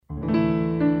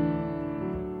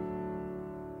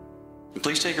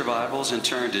Please take your Bibles and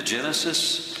turn to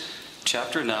Genesis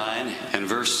chapter 9 and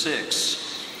verse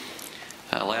 6.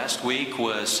 Last week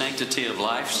was Sanctity of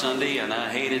Life Sunday, and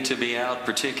I hated to be out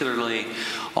particularly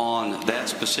on that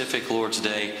specific Lord's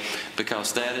Day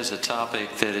because that is a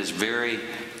topic that is very,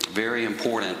 very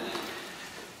important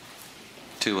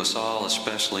to us all,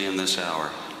 especially in this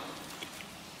hour.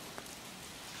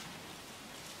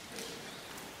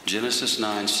 Genesis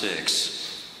 9:6.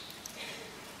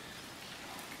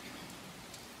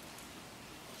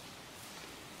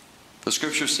 The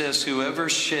scripture says, "Whoever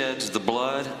sheds the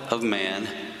blood of man,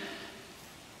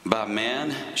 by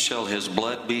man shall his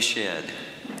blood be shed.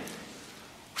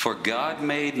 For God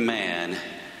made man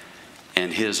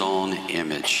in his own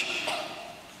image."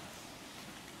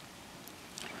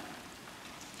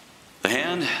 The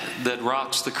hand that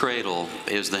rocks the cradle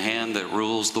is the hand that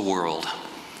rules the world.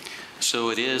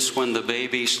 So it is when the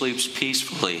baby sleeps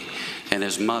peacefully and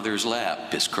his mother's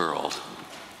lap is curled.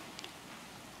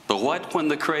 But what when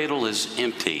the cradle is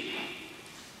empty?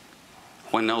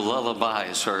 When no lullaby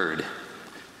is heard?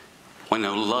 When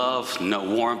no love, no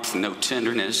warmth, no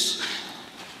tenderness,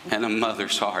 and a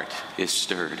mother's heart is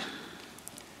stirred?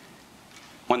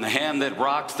 When the hand that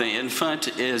rocked the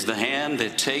infant is the hand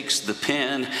that takes the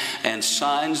pen and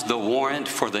signs the warrant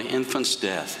for the infant's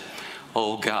death,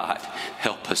 oh God,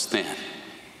 help us then.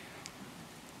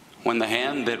 When the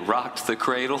hand that rocked the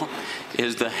cradle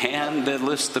is the hand that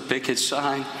lifts the picket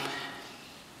sign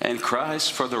and cries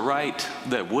for the right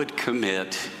that would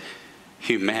commit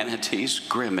humanity's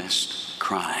grimmest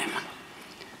crime.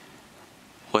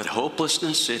 What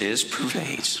hopelessness it is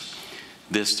pervades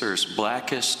this earth's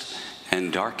blackest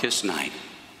and darkest night,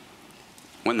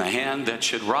 when the hand that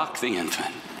should rock the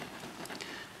infant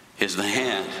is the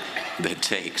hand that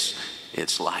takes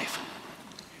its life.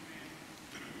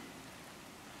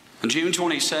 On June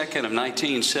 22nd of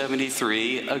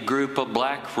 1973, a group of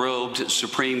black-robed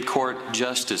Supreme Court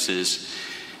justices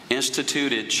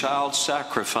instituted child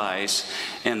sacrifice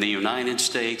in the United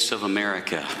States of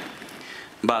America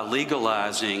by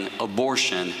legalizing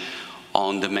abortion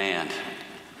on demand.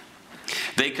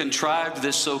 They contrived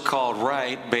this so-called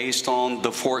right based on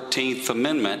the 14th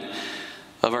Amendment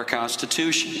of our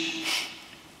Constitution.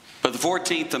 But the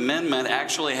 14th Amendment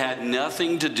actually had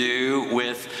nothing to do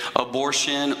with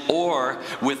abortion or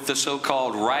with the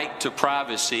so-called right to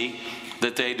privacy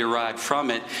that they derived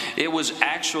from it. It was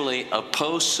actually a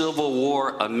post-Civil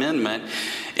War amendment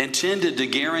intended to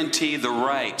guarantee the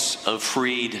rights of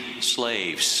freed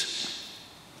slaves.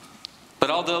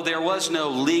 But although there was no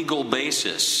legal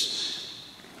basis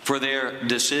for their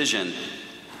decision,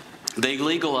 they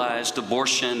legalized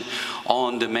abortion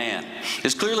on demand.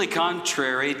 It's clearly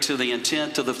contrary to the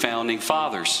intent of the Founding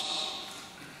Fathers.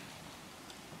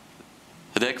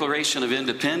 The Declaration of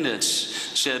Independence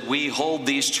said, "We hold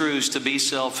these truths to be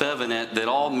self-evident, that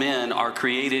all men are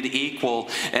created equal,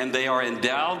 and they are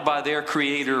endowed by their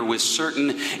Creator with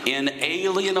certain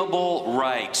inalienable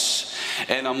rights.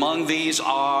 And among these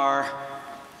are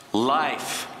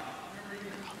life."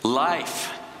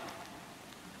 Life.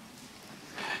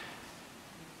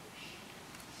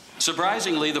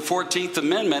 Surprisingly, the 14th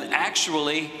Amendment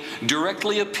actually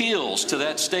directly appeals to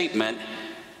that statement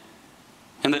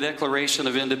in the Declaration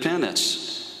of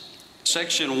Independence.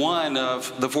 Section 1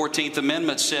 of the 14th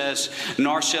Amendment says,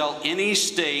 "Nor shall any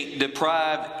state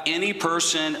deprive any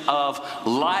person of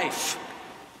life,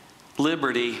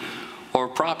 liberty, or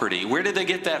property." Where did they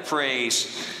get that phrase,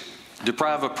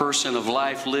 deprive a person of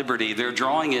life, liberty? They're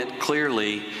drawing it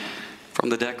clearly from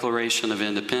the Declaration of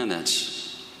Independence.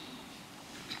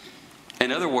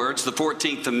 In other words, the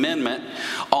 14th Amendment,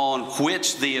 on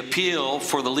which the appeal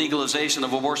for the legalization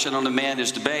of abortion on demand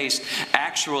is based,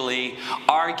 actually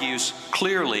argues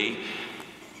clearly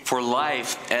for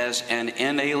life as an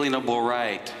inalienable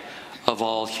right of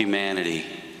all humanity.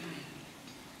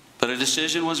 But a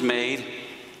decision was made,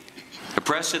 a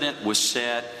precedent was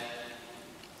set,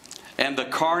 and the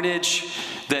carnage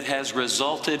that has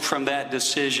resulted from that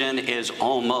decision is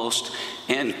almost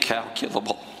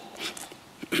incalculable.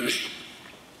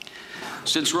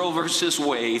 Since Roe versus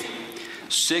Wade,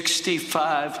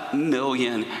 65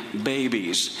 million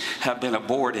babies have been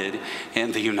aborted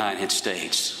in the United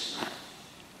States.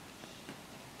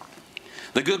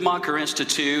 The Guttmacher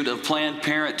Institute of Planned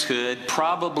Parenthood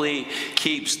probably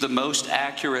keeps the most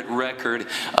accurate record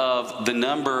of the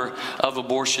number of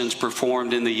abortions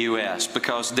performed in the U.S.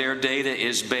 because their data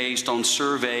is based on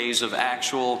surveys of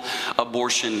actual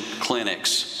abortion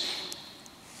clinics.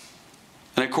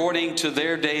 And according to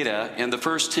their data, in the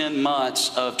first 10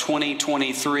 months of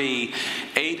 2023,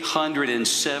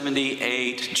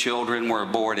 878 children were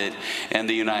aborted in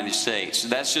the United States.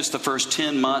 That's just the first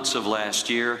 10 months of last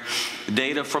year.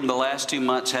 Data from the last 2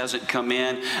 months hasn't come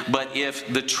in, but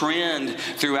if the trend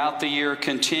throughout the year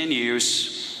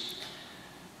continues,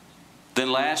 then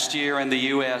last year in the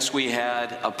U.S. we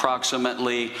had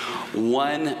approximately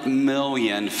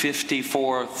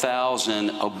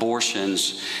 1,054,000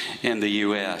 abortions in the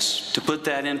U.S. To put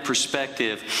that in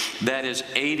perspective, that is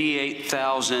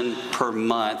 88,000 per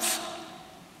month.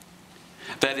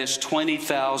 That is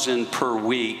 20,000 per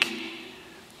week.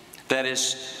 That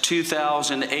is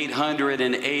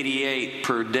 2,888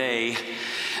 per day.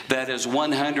 That is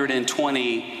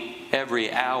 120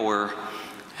 every hour.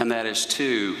 And that is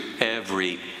 2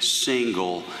 every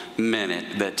single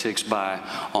minute that ticks by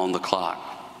on the clock.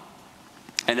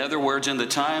 In other words, in the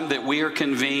time that we are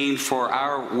convened for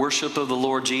our worship of the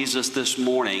Lord Jesus this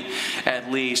morning,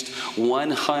 at least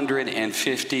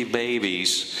 150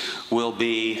 babies will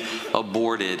be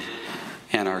aborted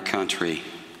in our country.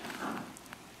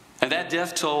 And that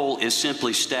death toll is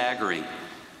simply staggering.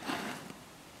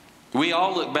 We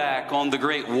all look back on the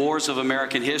great wars of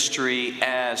American history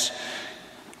as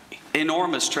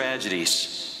enormous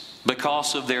tragedies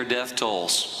because of their death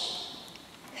tolls.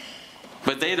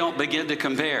 But they don't begin to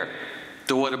compare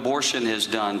to what abortion has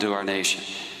done to our nation.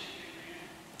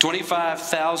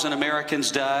 25,000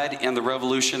 Americans died in the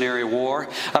Revolutionary War,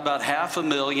 about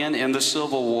 500,000 in the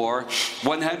Civil War,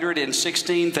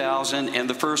 116,000 in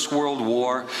the First World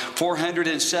War,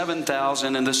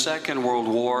 407,000 in the Second World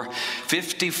War,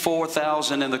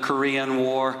 54,000 in the Korean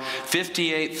War,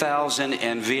 58,000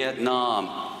 in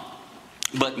Vietnam.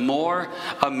 But more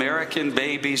American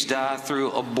babies die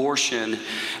through abortion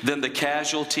than the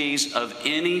casualties of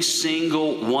any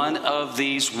single one of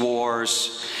these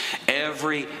wars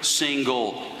every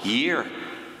single year.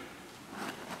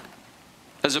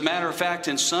 As a matter of fact,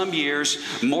 in some years,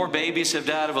 more babies have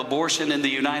died of abortion in the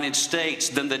United States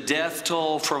than the death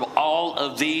toll from all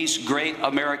of these great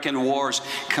American wars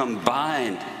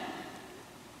combined.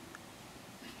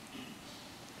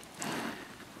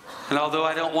 And although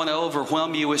I don't want to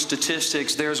overwhelm you with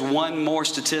statistics, there's one more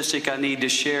statistic I need to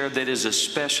share that is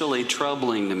especially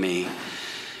troubling to me.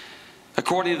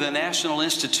 According to the National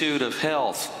Institute of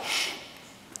Health,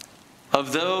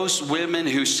 of those women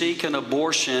who seek an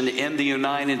abortion in the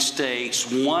United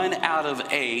States, 1 out of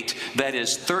 8, that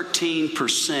is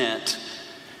 13%,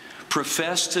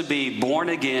 profess to be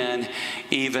born-again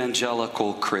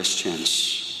evangelical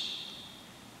Christians.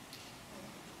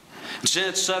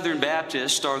 Since Southern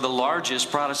Baptists are the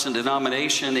largest Protestant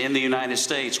denomination in the United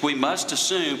States, we must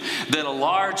assume that a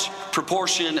large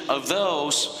proportion of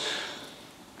those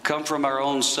come from our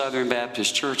own Southern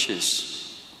Baptist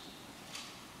churches.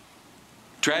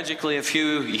 Tragically, a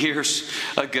few years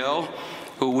ago,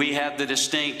 we had the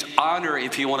distinct honor,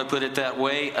 if you want to put it that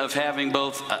way, of having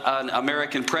both an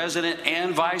American president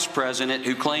and vice president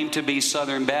who claimed to be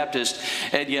Southern Baptist,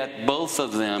 and yet both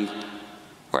of them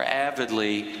were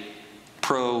avidly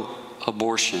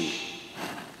pro-abortion.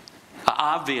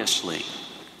 Obviously,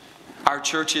 our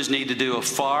churches need to do a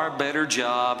far better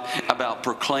job about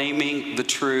proclaiming the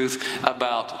truth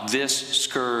about this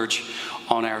scourge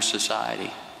on our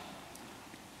society.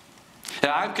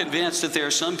 Now, I'm convinced that there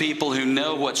are some people who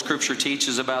know what Scripture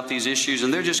teaches about these issues,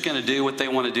 and they're just going to do what they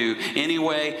want to do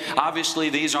anyway. Obviously,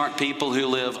 these aren't people who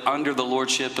live under the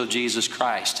lordship of Jesus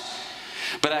Christ.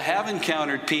 But I have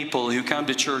encountered people who come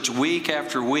to church week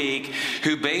after week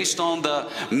who, based on the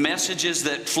messages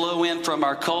that flow in from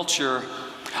our culture,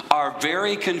 are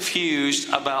very confused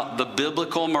about the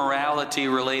biblical morality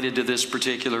related to this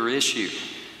particular issue.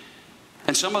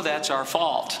 And some of that's our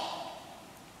fault.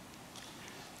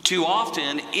 Too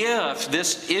often, if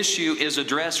this issue is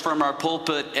addressed from our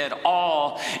pulpit at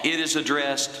all, it is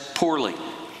addressed poorly.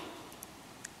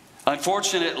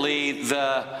 Unfortunately,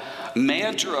 the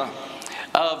mantra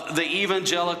of the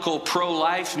evangelical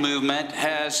pro-life movement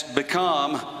has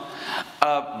become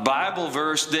a Bible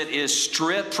verse that is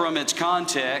stripped from its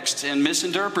context and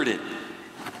misinterpreted.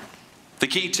 The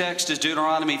key text is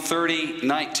Deuteronomy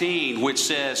 30:19, which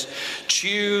says,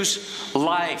 "Choose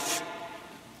life."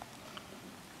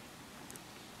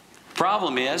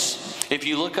 Problem is, if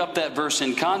you look up that verse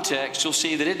in context, you'll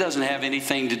see that it doesn't have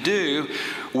anything to do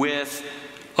with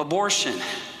abortion.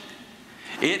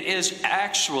 It is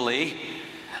actually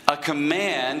a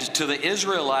command to the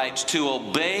Israelites to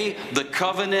obey the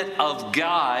covenant of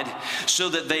God so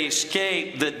that they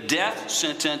escape the death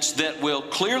sentence that will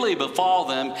clearly befall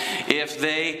them if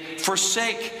they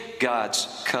forsake God's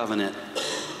covenant.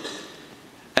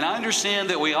 And I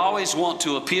understand that we always want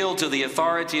to appeal to the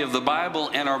authority of the Bible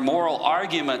and our moral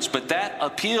arguments, but that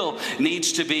appeal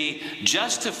needs to be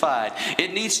justified.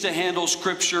 It needs to handle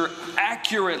Scripture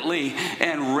accurately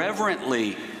and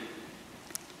reverently.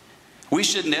 We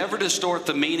should never distort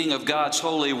the meaning of God's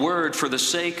holy word for the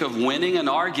sake of winning an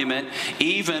argument,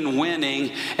 even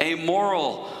winning a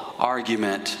moral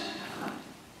argument.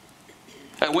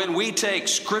 When we take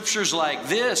scriptures like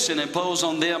this and impose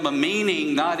on them a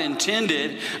meaning not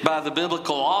intended by the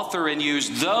biblical author and use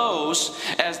those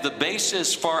as the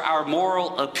basis for our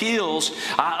moral appeals,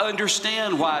 I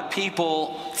understand why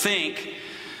people think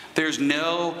there's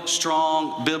no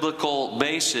strong biblical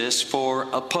basis for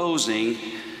opposing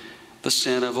the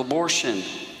sin of abortion.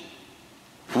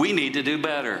 We need to do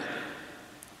better.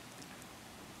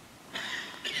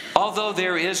 Although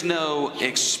there is no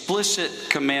explicit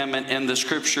commandment in the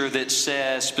Scripture that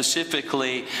says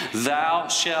specifically, "Thou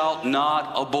shalt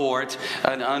not abort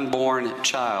an unborn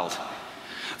child,"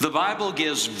 the Bible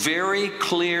gives very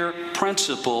clear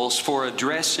principles for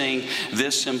addressing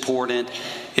this important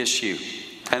issue.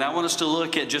 And I want us to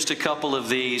look at just a couple of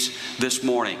these this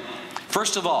morning.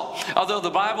 First of all, although the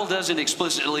Bible doesn't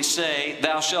explicitly say,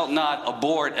 "Thou shalt not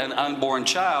abort an unborn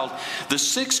child," the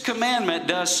sixth commandment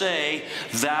does say,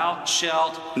 "Thou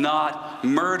shalt not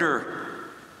murder."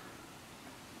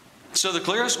 So the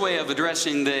clearest way of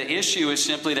addressing the issue is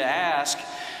simply to ask,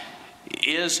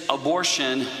 is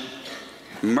abortion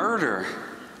murder?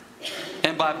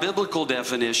 And by biblical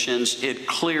definitions, it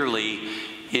clearly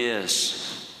is.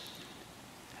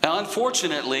 Now,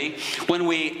 unfortunately, when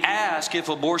we ask if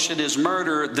abortion is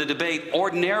murder, the debate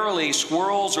ordinarily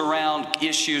swirls around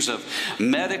issues of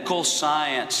medical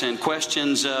science and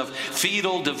questions of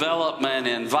fetal development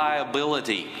and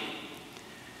viability.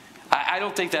 I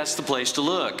don't think that's the place to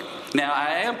look. Now,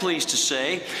 I am pleased to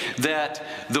say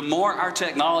that the more our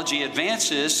technology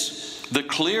advances, the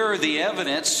clearer the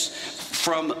evidence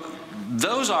from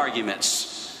those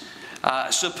arguments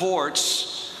supports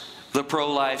the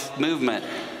pro-life movement.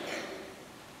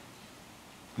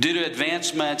 Due to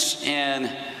advancements in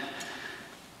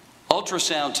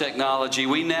ultrasound technology,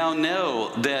 we now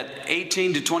know that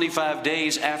 18 to 25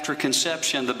 days after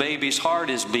conception, the baby's heart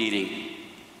is beating.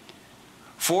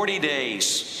 40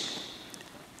 days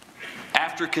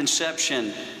after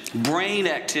conception, brain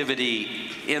activity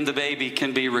in the baby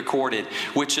can be recorded,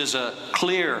 which is a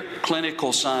clear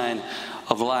clinical sign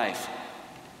of life.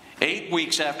 8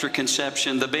 weeks after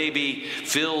conception, the baby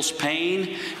feels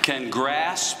pain, can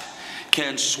grasp,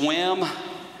 can swim,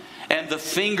 and the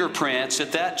fingerprints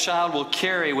that that child will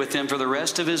carry with him for the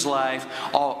rest of his life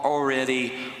are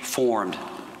already formed.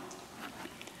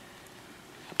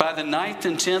 By the 9th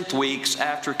and 10th weeks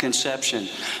after conception,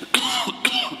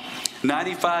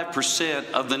 95%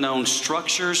 of the known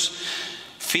structures,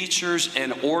 features,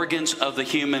 and organs of the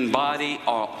human body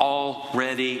are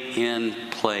already in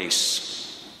place.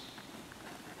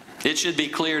 It should be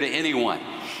clear to anyone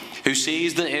who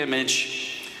sees the image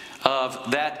of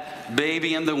that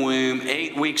baby in the womb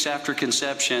 8 weeks after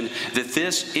conception that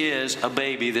this is a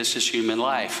baby, this is human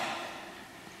life.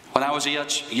 When I was a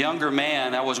younger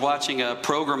man, I was watching a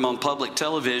program on public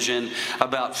television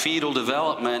about fetal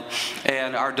development,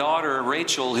 and our daughter,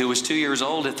 Rachel, who was 2 years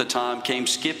old at the time, came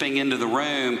skipping into the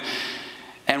room,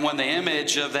 and when the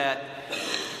image of that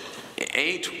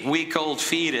 8-week-old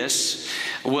fetus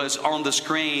was on the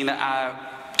screen, I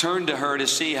turned to her to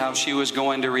see how she was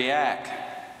going to react.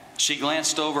 She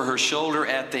glanced over her shoulder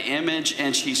at the image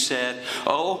and she said,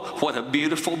 "Oh, what a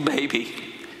beautiful baby,"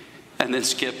 and then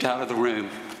skipped out of the room.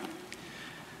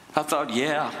 I thought,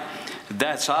 yeah,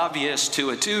 that's obvious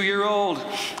to a 2-year-old.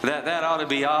 That ought to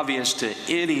be obvious to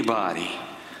anybody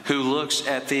who looks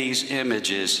at these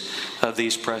images of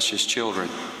these precious children.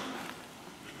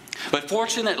 But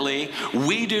fortunately,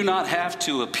 we do not have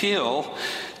to appeal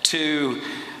to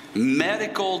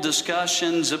medical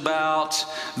discussions about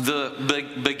the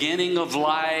beginning of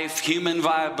life, human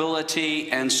viability,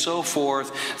 and so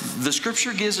forth. The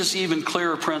Scripture gives us even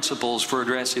clearer principles for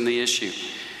addressing the issue.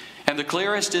 And the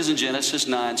clearest is in Genesis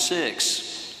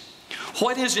 9:6.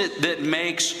 What is it that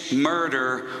makes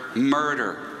murder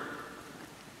murder?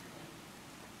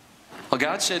 Well,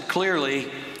 God said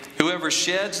clearly, "Whoever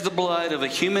sheds the blood of a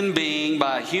human being,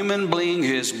 by a human being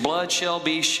his blood shall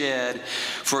be shed.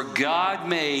 For God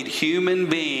made human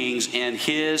beings in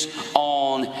His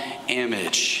own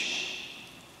image."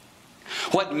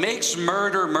 What makes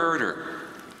murder murder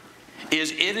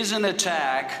is it is an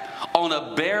attack on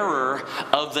a bearer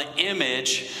of the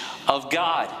image of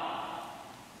God.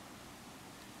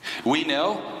 We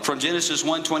know from Genesis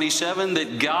 1:27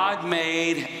 that God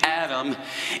made Adam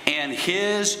in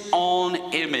His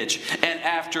own image and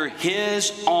after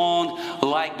His own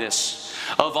likeness.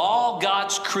 Of all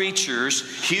God's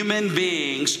creatures, human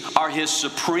beings are His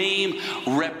supreme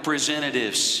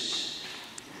representatives.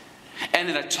 And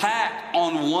an attack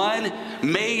on one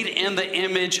made in the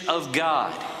image of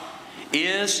God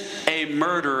is a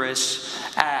murderous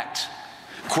act.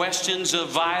 Questions of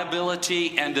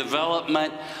viability and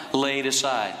development laid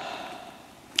aside.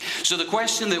 So the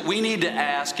question that we need to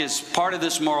ask as part of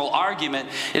this moral argument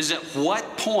is, at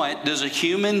what point does a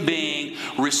human being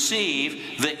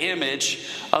receive the image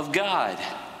of God?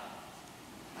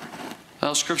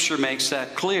 Well, Scripture makes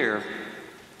that clear.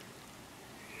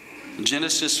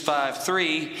 Genesis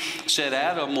 5:3 said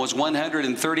Adam was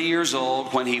 130 years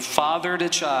old when he fathered a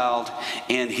child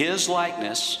in his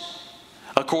likeness,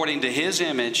 according to his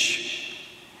image,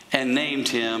 and named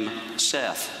him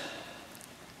Seth.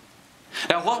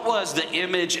 Now, what was the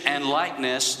image and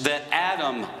likeness that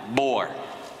Adam bore?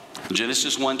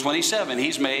 Genesis 1:27,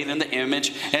 he's made in the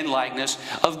image and likeness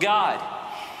of God.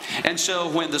 And so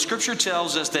when the Scripture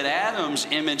tells us that Adam's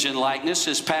image and likeness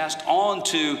is passed on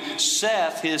to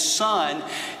Seth, his son,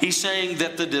 he's saying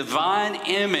that the divine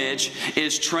image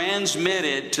is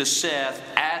transmitted to Seth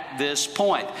at this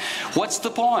point. What's the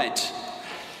point?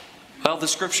 Well, the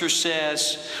Scripture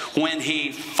says when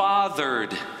he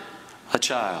fathered a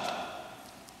child.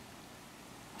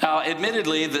 Now,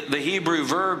 admittedly, the Hebrew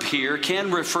verb here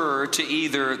can refer to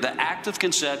either the act of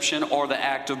conception or the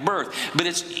act of birth. But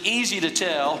it's easy to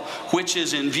tell which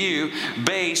is in view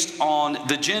based on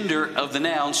the gender of the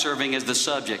noun serving as the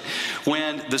subject.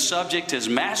 When the subject is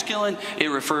masculine, it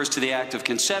refers to the act of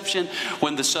conception.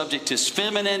 When the subject is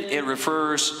feminine, it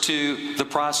refers to the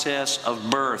process of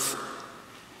birth.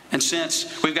 And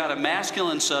since we've got a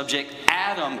masculine subject,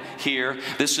 Adam, here,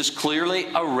 this is clearly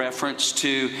a reference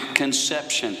to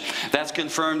conception. That's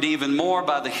confirmed even more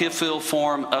by the hifil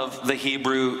form of the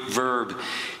Hebrew verb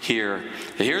here.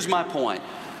 Here's my point.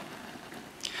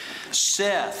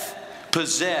 Seth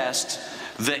possessed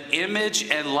the image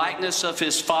and likeness of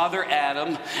his father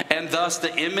Adam, and thus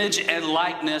the image and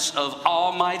likeness of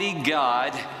Almighty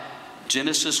God,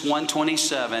 Genesis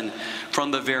 1:27,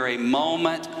 from the very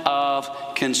moment of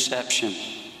conception.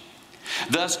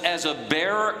 Thus, as a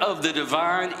bearer of the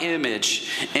divine image,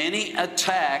 any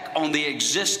attack on the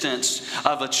existence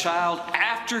of a child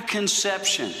after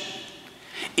conception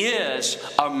is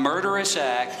a murderous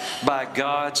act by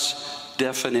God's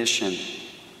definition.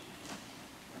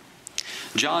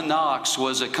 John Knox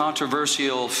was a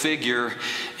controversial figure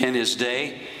in his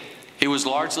day. He was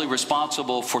largely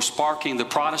responsible for sparking the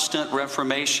Protestant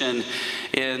Reformation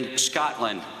in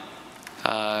Scotland.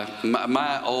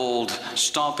 My old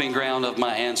stomping ground of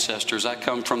my ancestors. I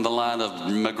come from the line of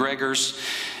McGregors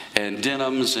and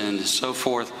Denhams and so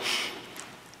forth.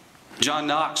 John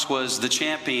Knox was the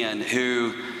champion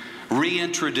who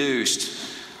reintroduced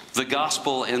the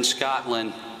gospel in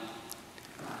Scotland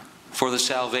for the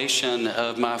salvation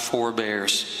of my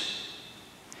forebears.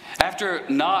 After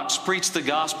Knox preached the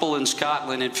gospel in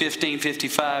Scotland in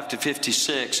 1555 to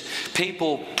 56,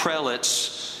 papal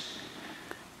prelates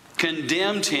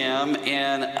condemned him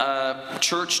in a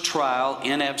church trial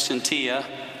in absentia.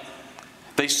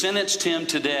 They sentenced him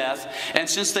to death, and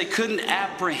since they couldn't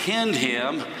apprehend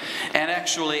him and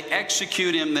actually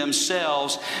execute him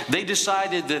themselves, they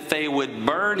decided that they would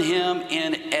burn him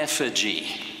in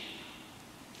effigy.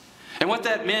 And what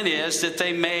that meant is that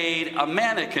they made a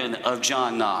mannequin of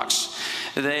John Knox.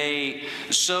 They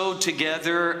sewed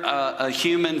together a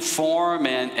human form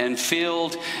and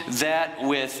filled that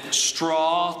with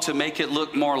straw to make it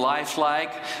look more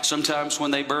lifelike. Sometimes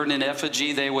when they burned in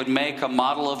effigy, they would make a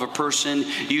model of a person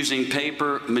using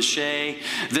paper mache.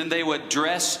 Then they would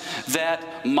dress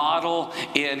that model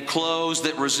in clothes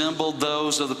that resembled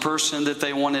those of the person that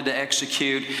they wanted to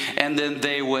execute. And then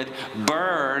they would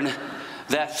burn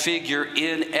that figure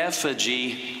in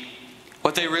effigy.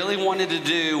 What they really wanted to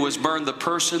do was burn the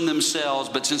person themselves,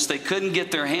 but since they couldn't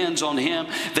get their hands on him,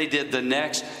 they did the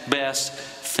next best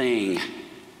thing.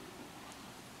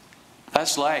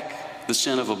 That's like the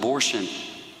sin of abortion.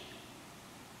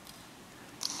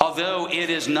 Although it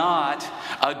is not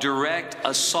a direct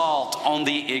assault on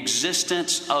the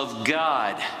existence of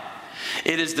God,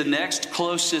 it is the next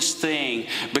closest thing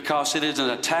because it is an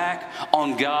attack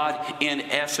on God in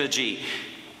effigy.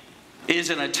 It is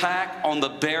an attack on the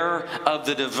bearer of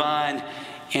the divine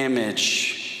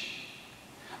image.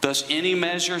 Thus, any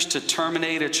measures to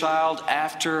terminate a child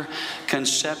after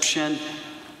conception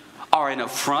are an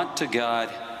affront to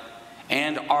God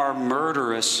and are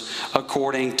murderous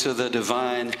according to the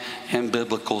divine and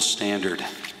biblical standard.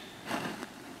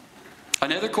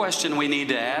 Another question we need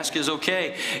to ask is,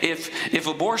 okay, if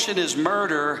abortion is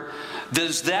murder,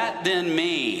 does that then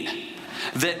mean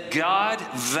that God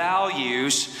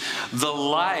values the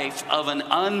life of an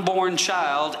unborn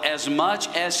child as much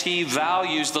as He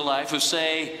values the life of,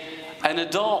 say, an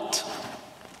adult?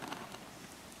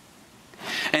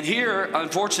 And here,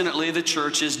 unfortunately, the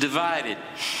church is divided.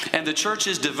 And the church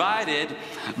is divided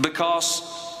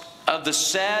because of the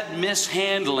sad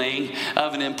mishandling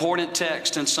of an important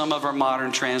text in some of our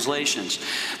modern translations.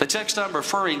 The text I'm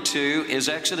referring to is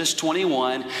Exodus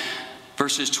 21,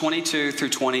 verses 22 through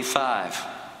 25.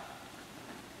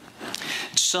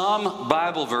 Some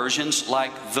Bible versions,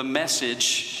 like the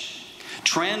Message,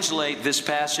 translate this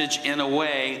passage in a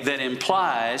way that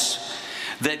implies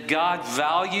that God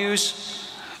values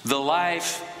the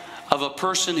life of a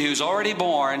person who's already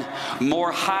born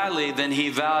more highly than He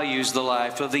values the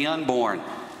life of the unborn.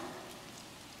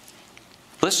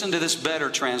 Listen to this better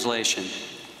translation.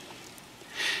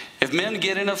 If men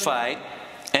get in a fight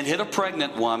and hit a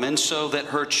pregnant woman so that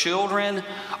her children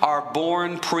are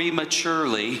born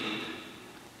prematurely,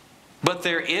 but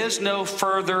there is no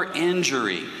further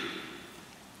injury.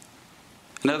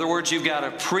 In other words, you've got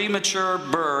a premature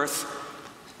birth,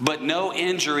 but no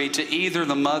injury to either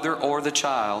the mother or the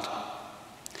child.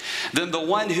 Then the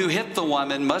one who hit the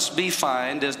woman must be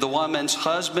fined as the woman's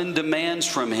husband demands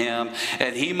from him,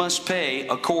 and he must pay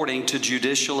according to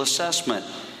judicial assessment.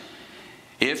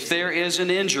 If there is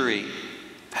an injury,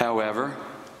 however,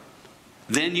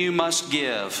 then you must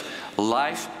give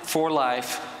life for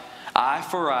life, eye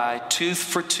for eye, tooth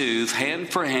for tooth, hand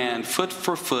for hand, foot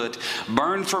for foot,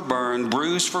 burn for burn,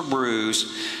 bruise for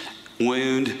bruise,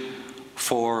 wound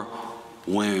for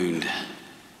wound.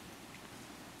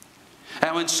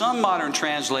 Now, in some modern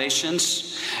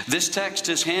translations, this text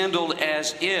is handled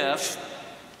as if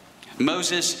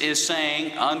Moses is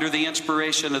saying, under the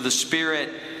inspiration of the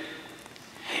Spirit,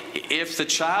 if the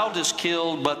child is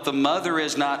killed but the mother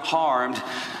is not harmed,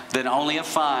 then only a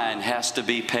fine has to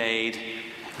be paid.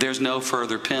 There's no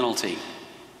further penalty.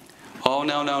 Oh,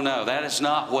 no, no, no. That is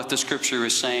not what the Scripture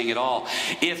is saying at all.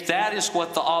 If that is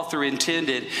what the author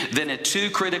intended, then at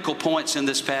two critical points in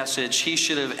this passage, he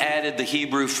should have added the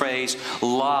Hebrew phrase,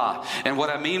 la. And what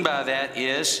I mean by that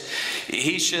is,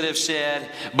 he should have said,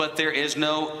 but there is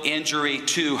no injury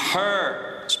to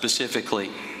her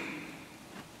specifically.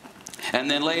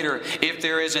 And then later, if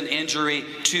there is an injury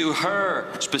to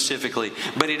her specifically.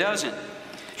 But he doesn't.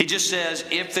 He just says,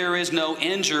 if there is no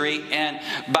injury, and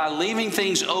by leaving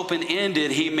things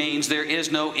open-ended, he means there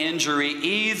is no injury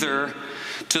either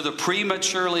to the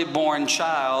prematurely born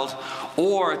child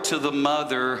or to the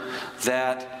mother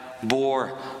that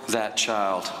bore that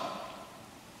child.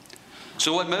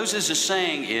 So what Moses is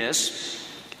saying is,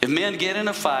 if men get in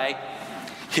a fight,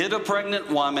 hit a pregnant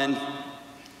woman,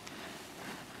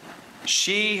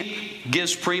 she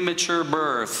gives premature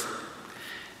birth,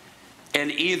 and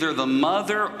either the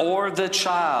mother or the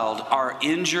child are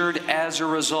injured as a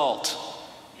result,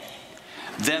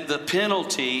 then the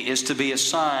penalty is to be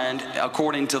assigned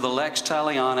according to the lex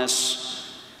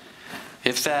talionis.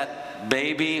 If that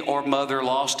baby or mother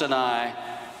lost an eye,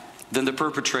 then the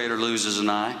perpetrator loses an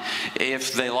eye.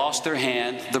 If they lost their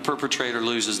hand, the perpetrator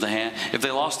loses the hand. If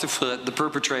they lost their foot, the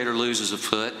perpetrator loses a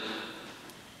foot.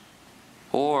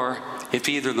 Or if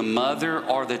either the mother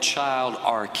or the child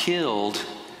are killed,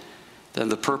 then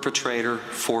the perpetrator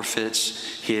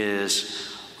forfeits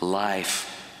his life.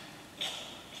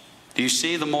 Do you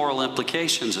see the moral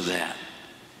implications of that?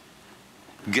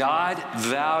 God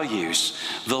values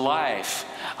the life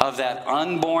of that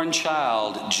unborn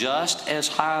child just as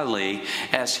highly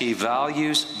as He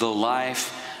values the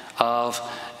life of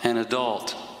an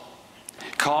adult.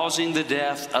 Causing the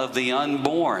death of the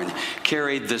unborn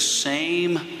carried the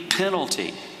same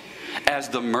penalty as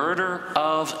the murder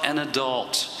of an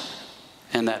adult.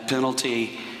 And that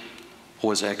penalty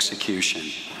was execution.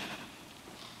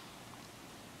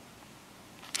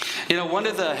 You know, one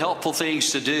of the helpful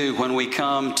things to do when we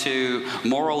come to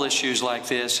moral issues like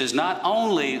this is not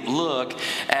only look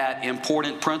at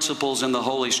important principles in the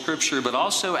Holy Scripture, but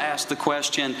also ask the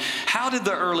question, how did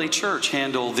the early church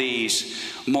handle these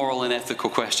moral and ethical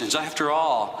questions? After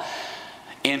all,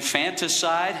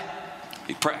 infanticide,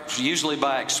 usually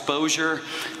by exposure,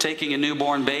 taking a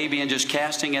newborn baby and just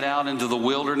casting it out into the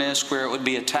wilderness where it would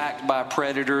be attacked by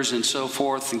predators and so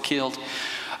forth and killed.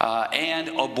 And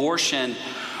abortion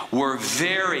were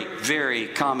very, very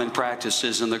common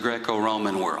practices in the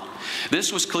Greco-Roman world.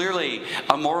 This was clearly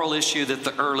a moral issue that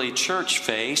the early church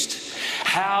faced.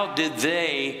 How did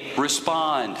they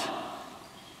respond?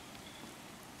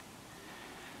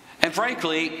 And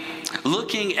frankly,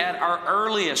 looking at our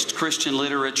earliest Christian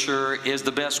literature is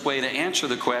the best way to answer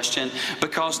the question,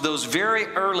 because those very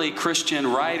early Christian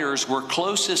writers were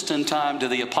closest in time to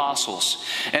the apostles,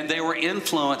 and they were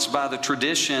influenced by the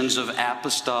traditions of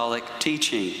apostolic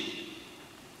teaching.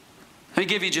 Let me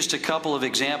give you just a couple of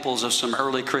examples of some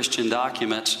early Christian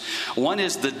documents. One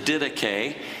is the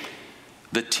Didache,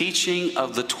 the teaching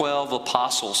of the 12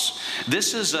 apostles.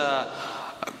 This is a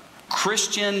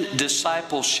Christian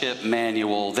discipleship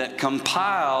manual that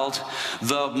compiled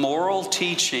the moral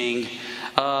teaching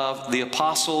of the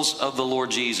apostles of the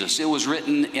Lord Jesus. It was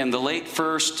written in the late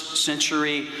 1st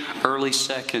century, early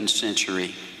 2nd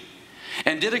century.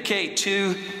 And Didache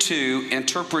 2:2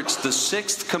 interprets the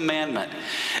 6th commandment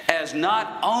as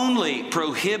not only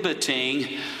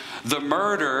prohibiting the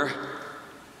murder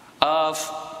of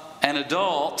an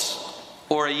adult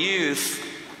or a youth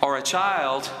or a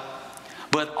child,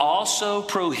 but also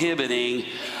prohibiting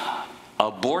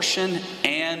abortion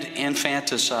and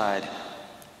infanticide.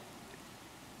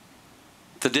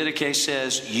 The Didache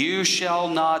says, "You shall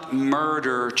not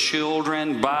murder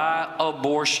children by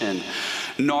abortion,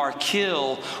 nor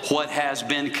kill what has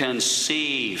been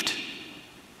conceived."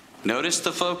 Notice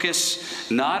the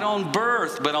focus not on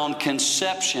birth, but on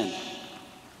conception.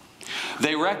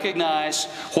 They recognize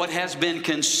what has been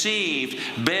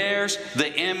conceived bears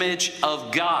the image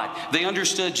of God. They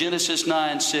understood Genesis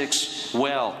 9:6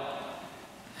 well,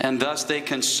 and thus they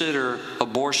consider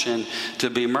abortion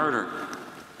to be murder.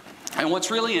 And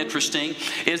what's really interesting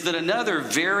is that another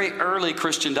very early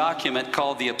Christian document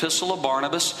called the Epistle of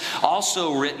Barnabas,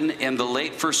 also written in the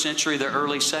late 1st century, the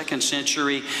early 2nd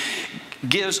century,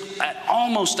 gives an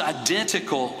almost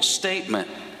identical statement.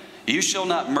 You shall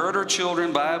not murder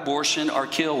children by abortion or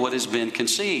kill what has been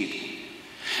conceived.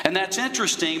 And that's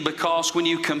interesting because when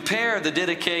you compare the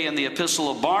Didache and the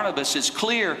Epistle of Barnabas, it's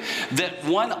clear that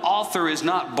one author is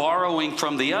not borrowing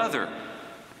from the other.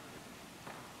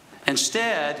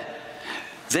 Instead,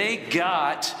 they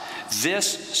got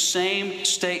this same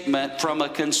statement from a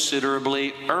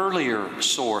considerably earlier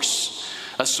source,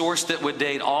 a source that would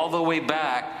date all the way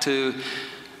back to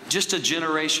just a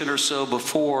generation or so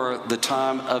before the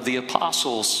time of the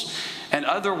apostles. In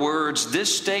other words,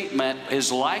 this statement is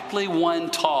likely one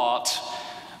taught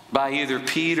by either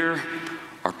Peter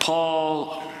or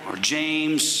Paul or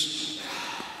James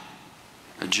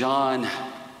or John,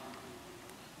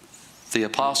 the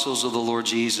apostles of the Lord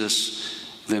Jesus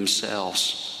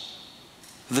themselves.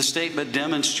 The statement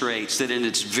demonstrates that in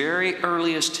its very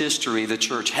earliest history, the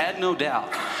church had no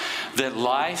doubt that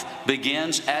life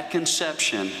begins at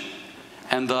conception,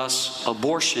 and thus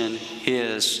abortion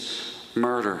is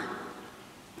murder.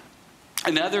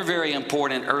 Another very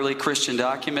important early Christian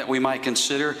document we might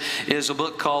consider is a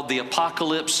book called The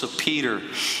Apocalypse of Peter.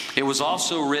 It was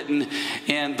also written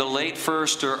in the late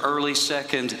 1st or early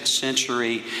 2nd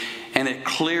century, and it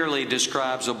clearly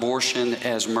describes abortion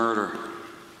as murder.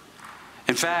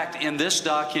 In fact, in this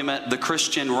document, the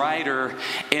Christian writer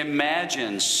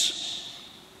imagines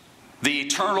the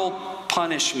eternal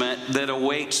punishment that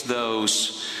awaits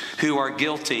those who are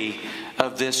guilty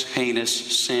of this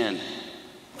heinous sin.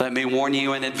 Let me warn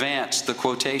you in advance, the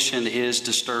quotation is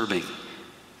disturbing.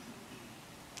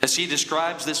 As he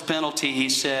describes this penalty, he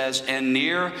says, "And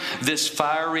near this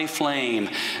fiery flame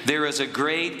there is a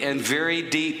great and very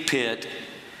deep pit,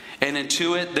 and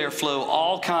into it there flow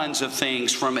all kinds of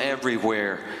things from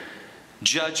everywhere,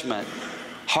 judgment,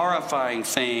 horrifying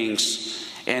things,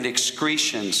 and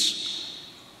excretions.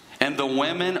 And the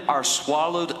women are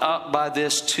swallowed up by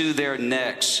this to their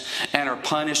necks, and are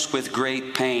punished with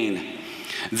great pain.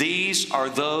 These are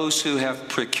those who have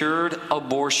procured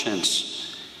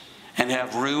abortions, and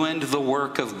have ruined the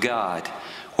work of God,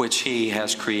 which He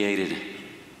has created."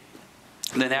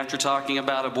 Then after talking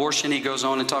about abortion, he goes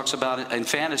on and talks about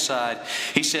infanticide.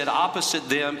 He said, "Opposite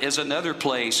them is another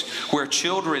place where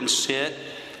children sit,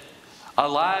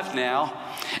 alive now,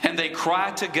 and they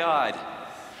cry to God.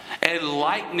 And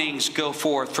lightnings go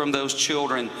forth from those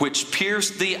children, which pierce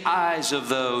the eyes of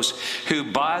those who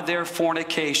by their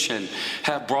fornication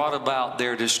have brought about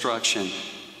their destruction.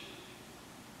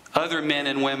 Other men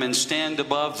and women stand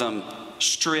above them,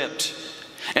 stripped,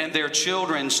 and their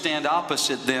children stand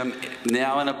opposite them,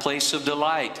 now in a place of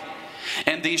delight.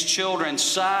 And these children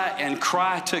sigh and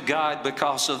cry to God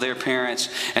because of their parents,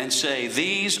 and say,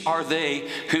 These are they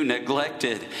who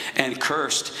neglected and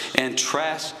cursed and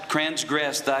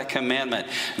transgressed thy commandment.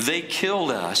 They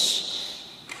killed us.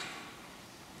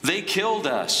 They killed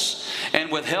us,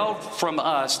 and withheld from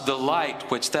us the light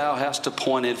which thou hast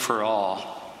appointed for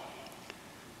all."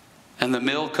 and the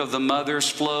milk of the mothers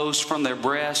flows from their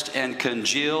breast and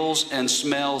congeals and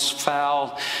smells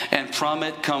foul, and from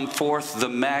it come forth the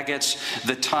maggots,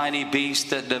 the tiny beasts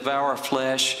that devour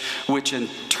flesh, which in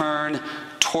turn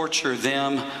torture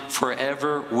them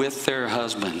forever with their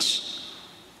husbands,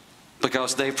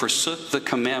 because they forsook the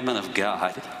commandment of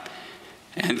God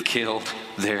and killed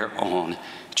their own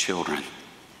children.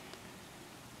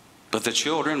 But the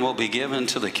children will be given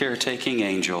to the caretaking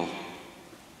angel.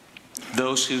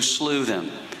 Those who slew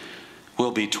them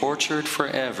will be tortured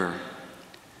forever,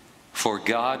 for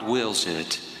God wills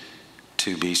it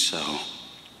to be so.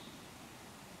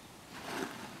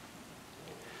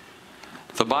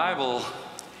 The Bible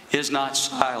is not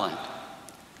silent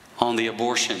on the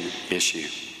abortion issue.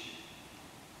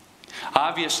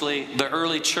 Obviously, the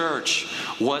early church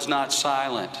was not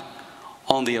silent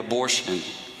on the abortion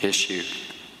issue.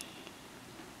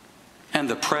 And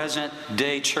the present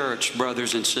day church,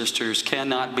 brothers and sisters,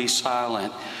 cannot be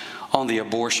silent on the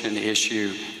abortion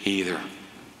issue either.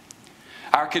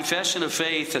 Our confession of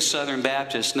faith as Southern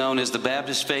Baptists, known as the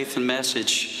Baptist Faith and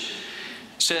Message,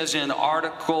 says in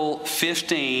Article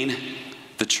 15,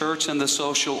 the church and the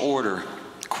social order,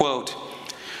 quote,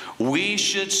 "We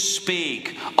should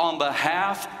speak on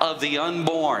behalf of the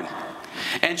unborn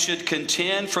and should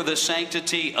contend for the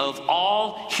sanctity of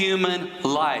all human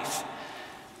life,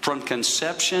 from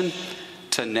conception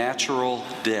to natural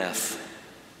death.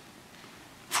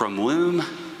 From womb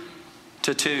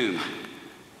to tomb,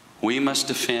 we must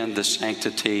defend the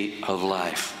sanctity of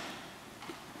life."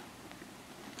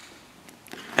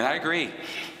 And I agree.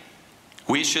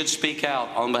 We should speak out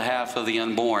on behalf of the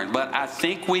unborn. But I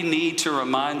think we need to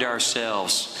remind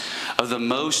ourselves of the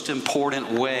most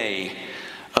important way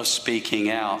of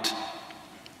speaking out.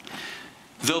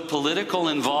 Though political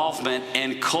involvement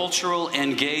and cultural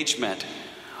engagement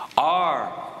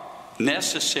are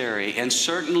necessary and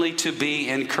certainly to be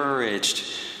encouraged,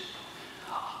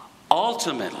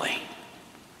 ultimately,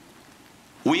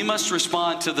 we must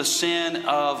respond to the sin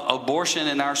of abortion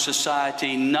in our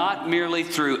society not merely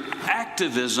through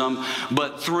activism,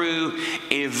 but through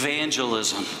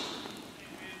evangelism.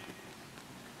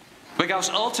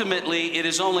 Because ultimately, it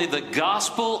is only the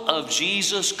gospel of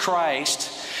Jesus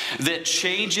Christ that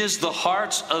changes the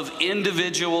hearts of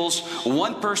individuals,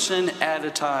 one person at a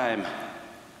time,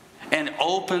 and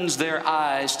opens their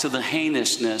eyes to the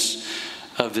heinousness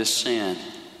of this sin.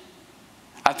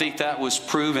 I think that was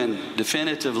proven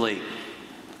definitively.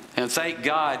 And thank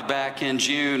God, back in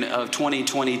June of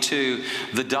 2022,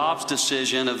 the Dobbs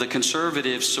decision of the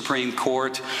conservative Supreme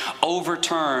Court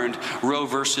overturned Roe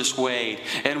versus Wade.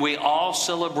 And we all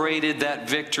celebrated that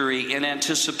victory in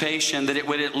anticipation that it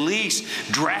would at least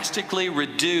drastically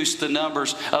reduce the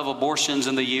numbers of abortions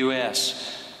in the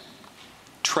U.S.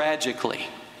 Tragically,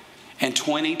 in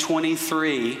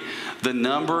 2023, the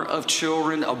number of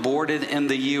children aborted in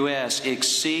the U.S.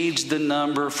 exceeds the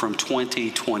number from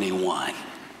 2021.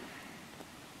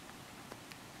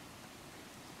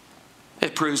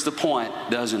 It proves the point,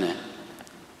 doesn't it?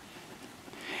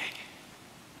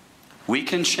 We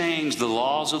can change the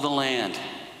laws of the land,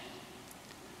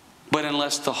 but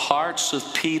unless the hearts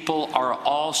of people are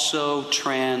also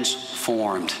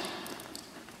transformed,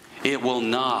 it will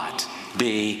not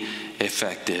be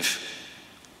effective.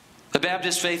 The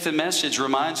Baptist Faith and Message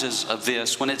reminds us of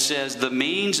this when it says, "The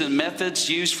means and methods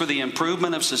used for the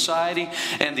improvement of society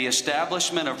and the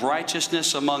establishment of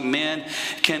righteousness among men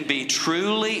can be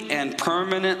truly and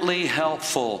permanently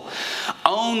helpful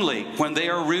only when they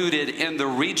are rooted in the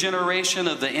regeneration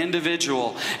of the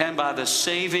individual and by the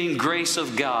saving grace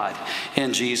of God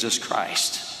in Jesus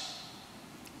Christ."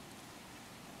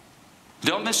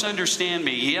 Don't misunderstand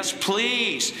me. Yes,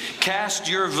 please cast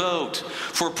your vote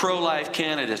for pro-life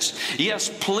candidates. Yes,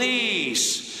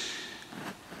 please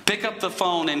pick up the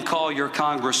phone and call your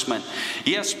congressman.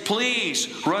 Yes, please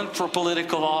run for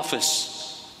political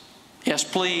office. Yes,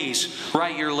 please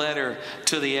write your letter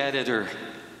to the editor.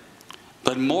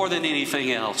 But more than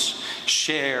anything else,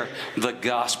 share the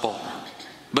gospel.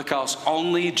 Because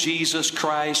only Jesus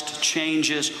Christ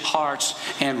changes hearts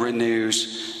and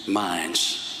renews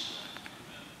minds.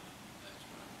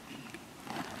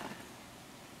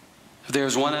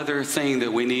 There's one other thing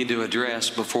that we need to address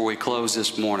before we close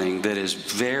this morning that is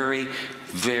very,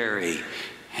 very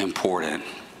important.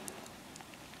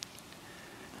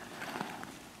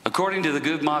 According to the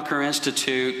Guttmacher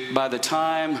Institute, by the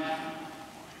time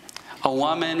a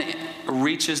woman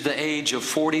reaches the age of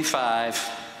 45,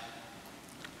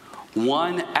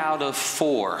 1 out of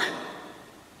 4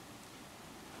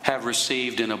 have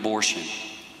received an abortion.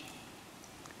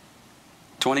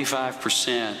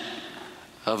 25%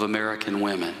 of American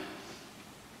women.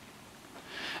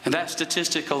 And that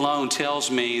statistic alone tells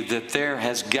me that there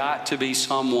has got to be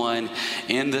someone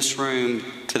in this room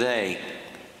today,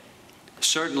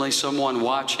 certainly someone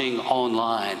watching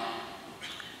online,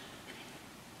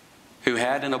 who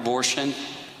had an abortion,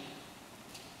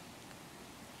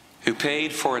 who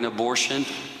paid for an abortion,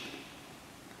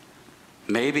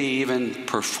 maybe even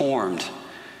performed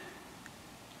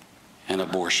an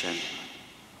abortion.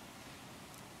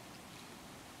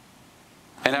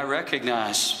 And I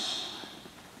recognize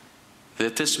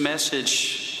that this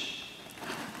message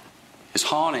is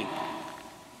haunting,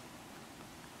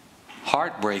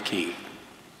 heartbreaking.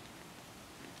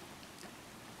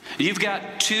 You've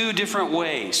got two different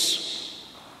ways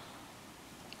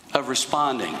of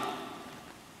responding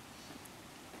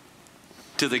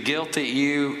to the guilt that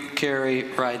you carry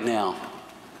right now.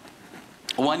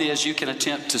 One is you can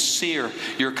attempt to sear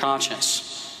your conscience.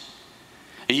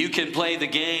 You can play the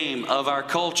game of our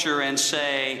culture and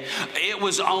say, it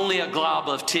was only a glob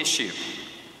of tissue.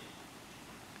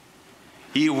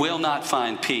 You will not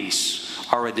find peace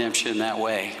or redemption that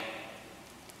way.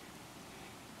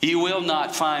 You will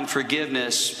not find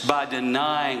forgiveness by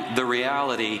denying the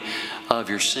reality of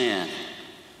your sin.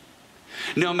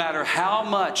 No matter how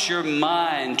much your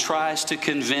mind tries to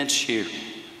convince you,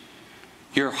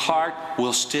 your heart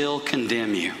will still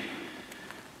condemn you.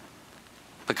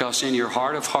 Because in your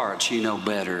heart of hearts, you know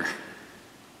better.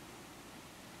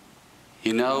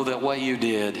 You know that what you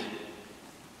did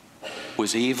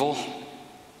was evil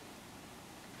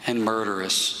and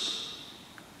murderous.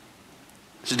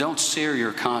 So don't sear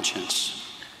your conscience.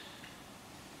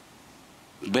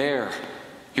 Bear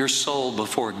your soul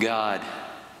before God.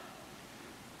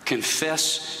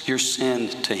 Confess your sin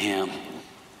to Him.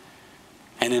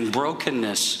 And in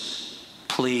brokenness,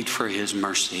 plead for His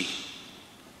mercy.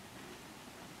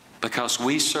 Because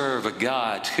we serve a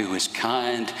God who is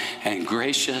kind and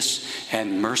gracious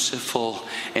and merciful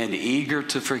and eager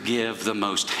to forgive the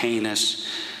most heinous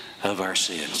of our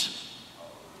sins.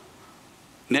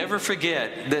 Never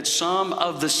forget that some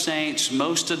of the saints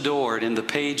most adored in the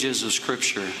pages of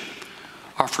Scripture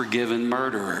are forgiven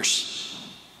murderers.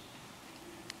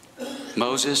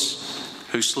 Moses,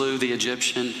 who slew the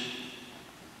Egyptian.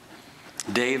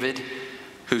 David,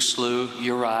 who slew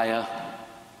Uriah.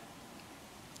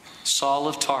 Saul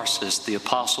of Tarsus, the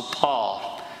Apostle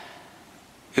Paul,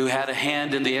 who had a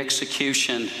hand in the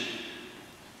execution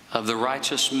of the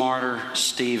righteous martyr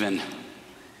Stephen,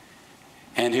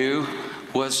 and who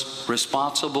was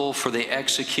responsible for the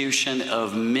execution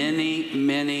of many,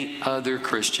 many other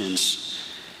Christians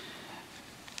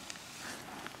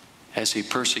as he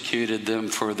persecuted them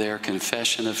for their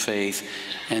confession of faith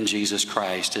in Jesus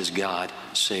Christ as God,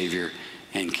 Savior,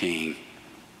 and King.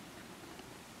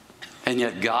 And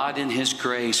yet God in His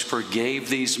grace forgave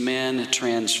these men,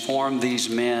 transformed these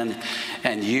men,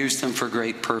 and used them for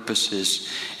great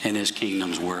purposes in His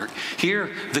kingdom's work.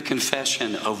 Hear the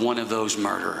confession of one of those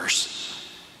murderers.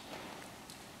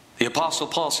 The Apostle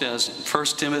Paul says in 1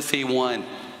 Timothy 1,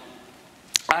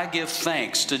 I give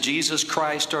thanks to Jesus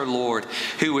Christ our Lord,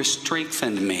 who has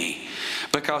strengthened me,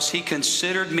 because He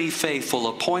considered me faithful,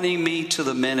 appointing me to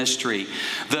the ministry,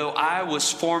 though I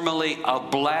was formerly a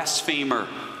blasphemer,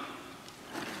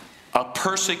 a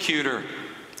persecutor,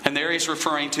 and there he's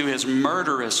referring to his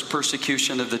murderous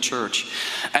persecution of the church,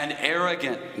 an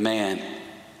arrogant man.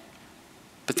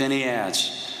 But then he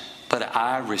adds, but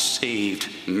I received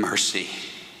mercy.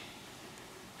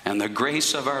 And the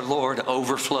grace of our Lord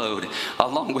overflowed,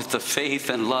 along with the faith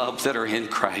and love that are in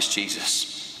Christ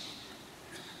Jesus.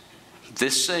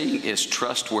 This saying is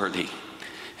trustworthy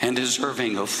and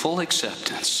deserving of full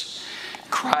acceptance.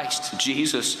 Christ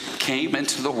Jesus came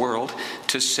into the world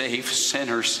to save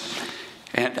sinners,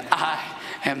 and I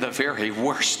am the very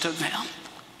worst of them.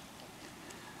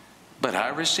 But I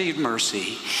received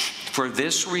mercy for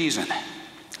this reason,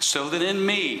 so that in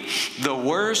me, the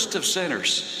worst of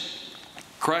sinners,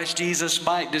 Christ Jesus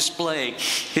might display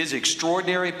His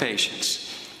extraordinary patience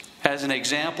as an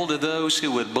example to those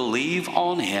who would believe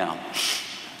on Him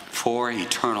for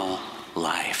eternal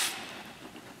life.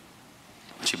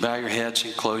 Would you bow your heads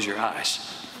and close your eyes?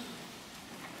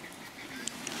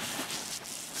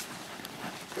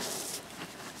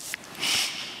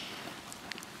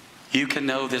 You can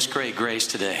know this great grace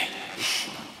today.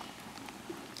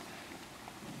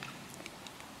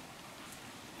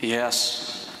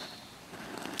 Yes,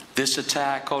 this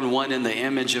attack on one in the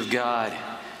image of God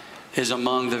is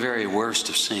among the very worst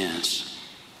of sins.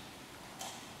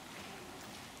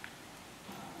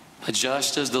 But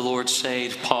just as the Lord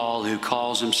saved Paul, who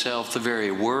calls himself the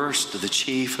very worst of the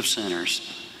chief of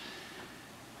sinners,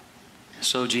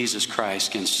 so Jesus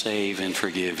Christ can save and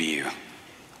forgive you.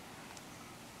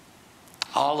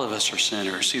 All of us are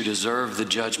sinners who deserve the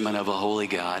judgment of a holy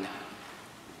God.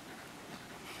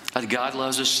 But God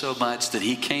loves us so much that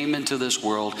he came into this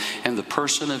world in the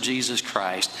person of Jesus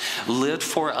Christ, lived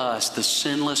for us the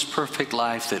sinless, perfect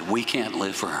life that we can't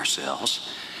live for ourselves,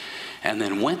 and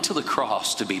then went to the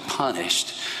cross to be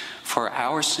punished for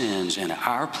our sins in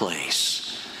our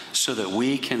place so that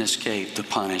we can escape the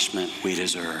punishment we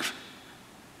deserve.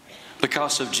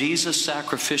 Because of Jesus'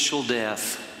 sacrificial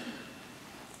death,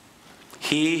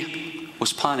 he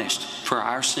was punished for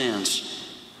our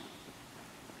sins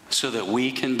so that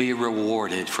we can be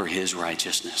rewarded for his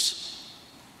righteousness.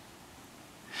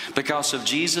 Because of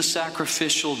Jesus'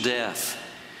 sacrificial death,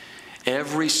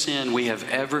 every sin we have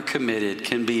ever committed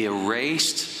can be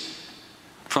erased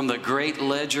from the great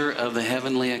ledger of the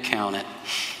heavenly accountant.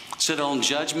 So that on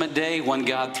Judgment Day, when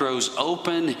God throws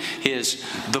open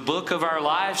the book of our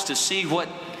lives to see what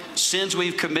sins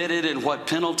we've committed and what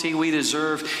penalty we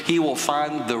deserve, he will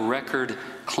find the record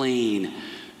clean,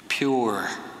 pure,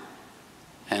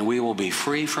 and we will be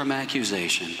free from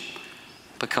accusation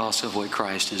because of what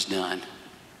Christ has done.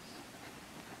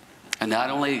 And not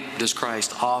only does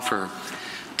Christ offer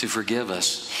to forgive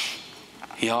us,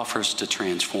 he offers to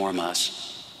transform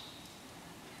us.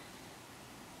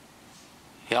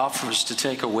 He offers to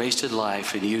take a wasted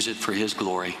life and use it for his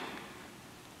glory,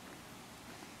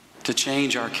 to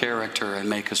change our character and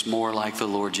make us more like the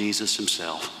Lord Jesus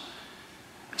himself,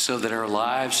 so that our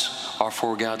lives are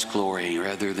for God's glory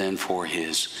rather than for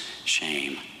his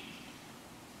shame.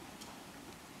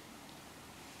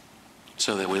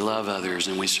 So that we love others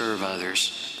and we serve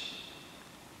others,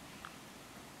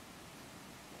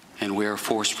 and we are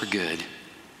forced for good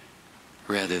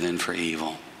rather than for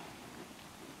evil.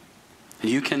 And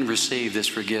you can receive this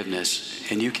forgiveness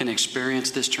and you can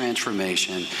experience this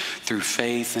transformation through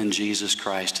faith in Jesus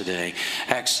Christ today.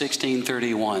 Acts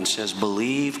 16:31 says,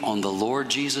 "Believe on the Lord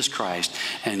Jesus Christ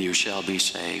and you shall be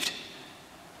saved."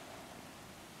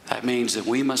 That means that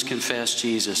we must confess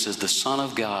Jesus as the Son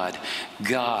of God,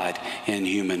 God in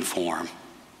human form,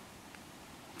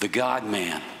 the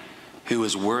God-man who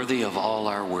is worthy of all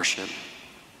our worship.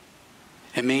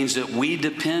 It means that we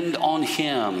depend on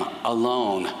him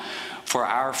alone for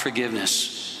our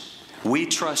forgiveness. We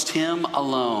trust him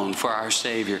alone for our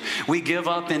Savior. We give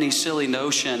up any silly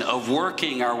notion of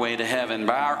working our way to heaven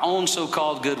by our own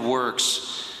so-called good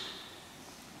works.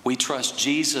 We trust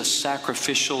Jesus'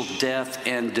 sacrificial death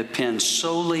and depend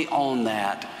solely on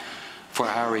that for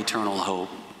our eternal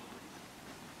hope.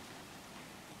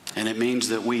 And it means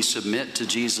that we submit to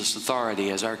Jesus' authority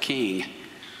as our King.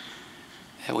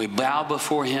 And we bow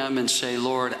before him and say,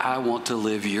 "Lord, I want to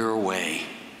live your way.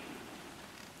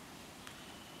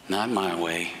 Not my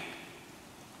way.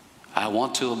 I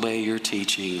want to obey your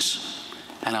teachings,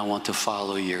 and I want to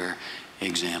follow your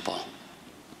example."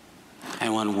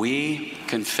 And when we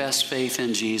confess faith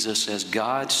in Jesus as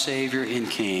God's Savior and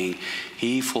King,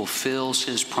 he fulfills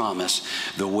his promise.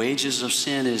 The wages of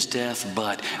sin is death,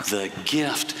 but the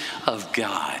gift of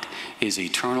God is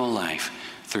eternal life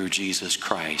through Jesus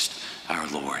Christ our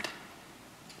Lord.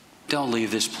 Don't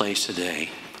leave this place today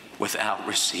without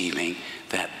receiving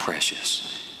that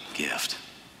precious gift.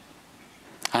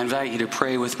 I invite you to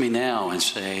pray with me now and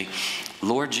say,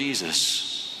 "Lord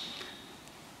Jesus,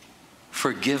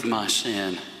 forgive my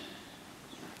sin.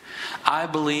 I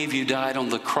believe you died on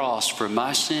the cross for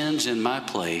my sins in my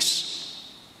place.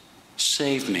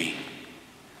 Save me.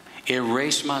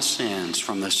 Erase my sins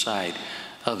from the sight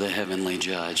of the heavenly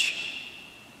judge.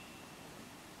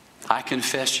 I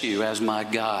confess you as my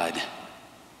God.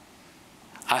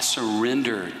 I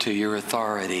surrender to your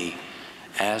authority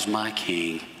as my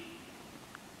King.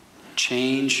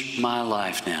 Change my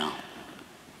life now.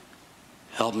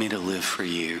 Help me to live for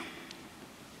you."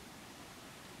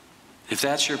 If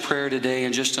that's your prayer today,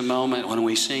 in just a moment when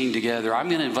we sing together, I'm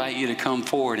going to invite you to come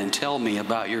forward and tell me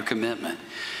about your commitment.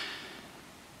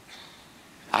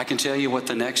 I can tell you what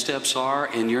the next steps are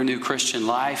in your new Christian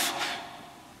life.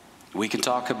 We can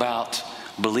talk about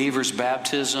believers'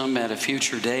 baptism at a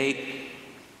future date.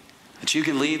 But you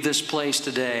can leave this place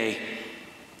today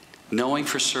knowing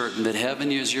for certain that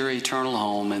heaven is your eternal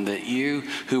home, and that you,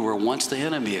 who were once the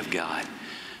enemy of God,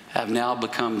 have now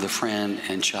become the friend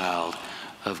and child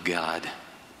of God.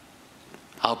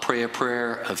 I'll pray a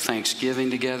prayer of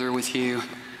thanksgiving together with you,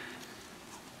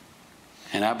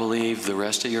 and I believe the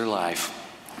rest of your life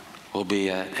will be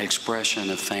an expression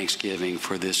of thanksgiving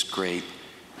for this great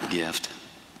gift.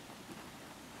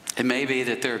 It may be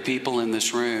that there are people in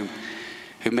this room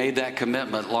who made that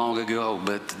commitment long ago,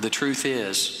 but the truth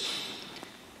is,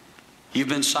 you've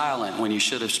been silent when you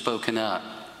should have spoken up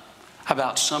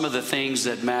about some of the things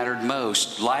that mattered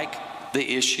most, like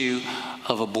the issue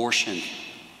of abortion.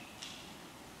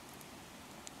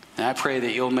 And I pray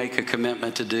that you'll make a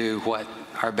commitment to do what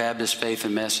our Baptist Faith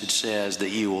and Message says, that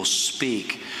you will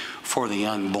speak for the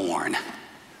unborn.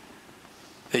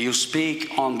 That you'll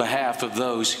speak on behalf of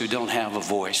those who don't have a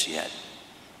voice yet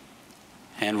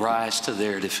and rise to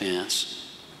their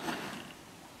defense.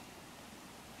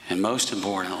 And most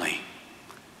importantly,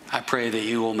 I pray that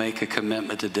you will make a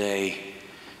commitment today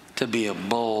to be a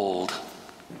bold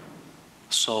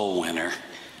soul winner,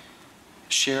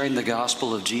 sharing the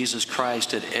gospel of Jesus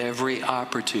Christ at every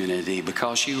opportunity,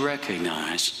 because you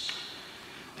recognize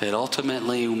that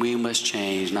ultimately we must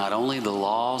change not only the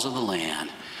laws of the land,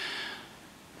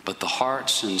 but the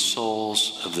hearts and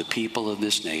souls of the people of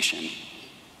this nation,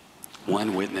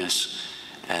 one witness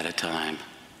at a time.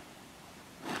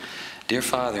 Dear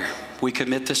Father, we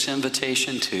commit this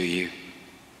invitation to you.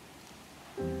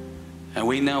 And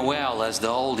we know well, as the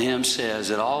old hymn says,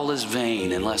 that all is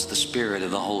vain unless the Spirit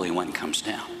of the Holy One comes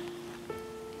down.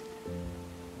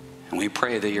 And we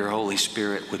pray that your Holy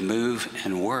Spirit would move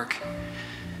and work,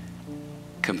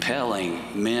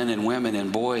 compelling men and women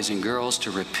and boys and girls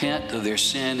to repent of their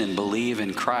sin and believe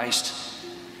in Christ,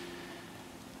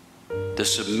 to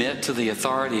submit to the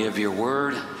authority of your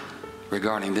word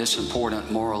regarding this important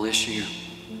moral issue,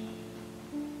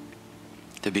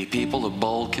 to be people of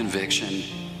bold conviction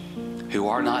who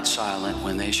are not silent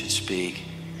when they should speak.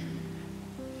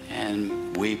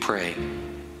 And we pray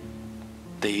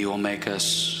that you will make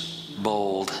us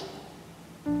bold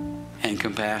and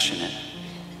compassionate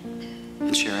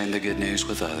in sharing the good news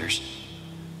with others.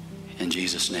 In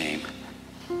Jesus' name,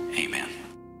 amen.